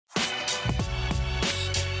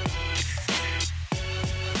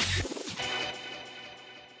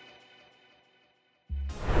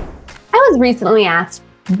was recently asked,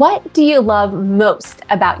 what do you love most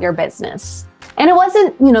about your business? And it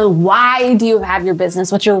wasn't, why do you have your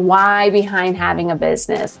business? What's your why behind having a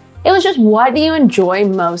business? It was just, what do you enjoy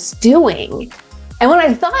most doing? And when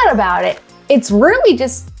I thought about it, it's really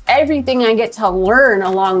just everything I get to learn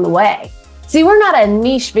along the way. See, we're not a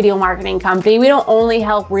niche video marketing company. We don't only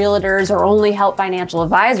help realtors or only help financial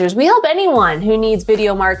advisors. We help anyone who needs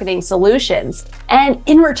video marketing solutions. And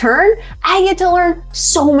in return, I get to learn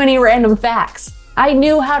so many random facts. I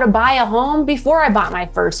knew how to buy a home before I bought my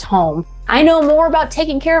first home. I know more about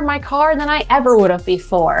taking care of my car than I ever would have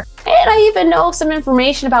before. And I even know some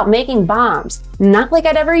information about making bombs. Not like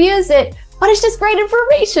I'd ever use it, but it's just great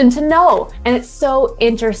information to know. And it's so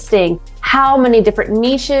interesting how many different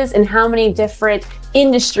niches and how many different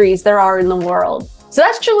industries there are in the world. So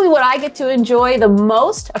that's truly what I get to enjoy the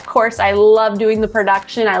most. Of course, I love doing the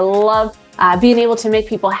production. I love being able to make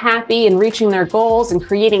people happy and reaching their goals and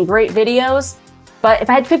creating great videos. But if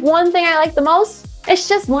I had to pick one thing I like the most, it's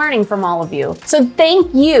just learning from all of you. So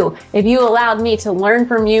thank you if you allowed me to learn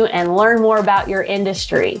from you and learn more about your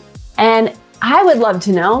industry. And I would love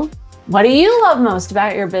to know, what do you love most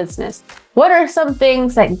about your business? What are some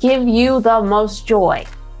things that give you the most joy?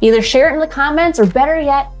 Either share it in the comments or better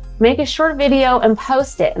yet, make a short video and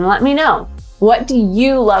post it and let me know. What do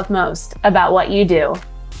you love most about what you do?